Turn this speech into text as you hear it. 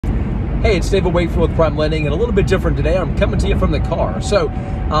Hey, it's David Wakefield with PrimeLending, and a little bit different today. I'm coming to you from the car. So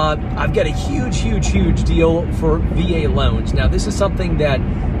I've got a huge deal for VA loans. Now, this is something that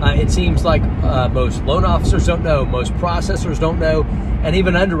it seems like most loan officers don't know, most processors don't know, and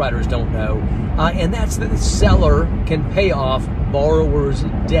even underwriters don't know. And that's that the seller can pay off borrower's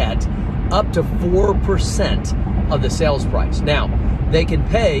debt up to 4% of the sales price. Now, they can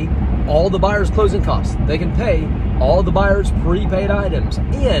pay all the buyer's closing costs. They can pay all the buyer's prepaid items,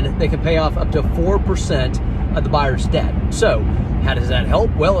 and they can pay off up to 4% of the buyer's debt. So how does that help?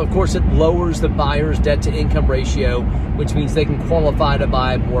 Well, of course, it lowers the buyer's debt to income ratio, which means they can qualify to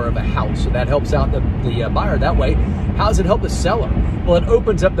buy more of a house. So that helps out the buyer that way. How does it help the seller? Well, it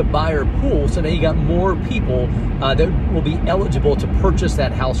opens up the buyer pool, so now you got more people that will be eligible to purchase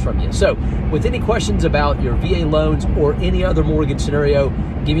that house from you. So with any questions about your VA loans or any other mortgage scenario,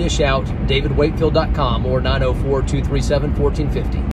 give me a shout, davidwakefield.com or 904-237-1450.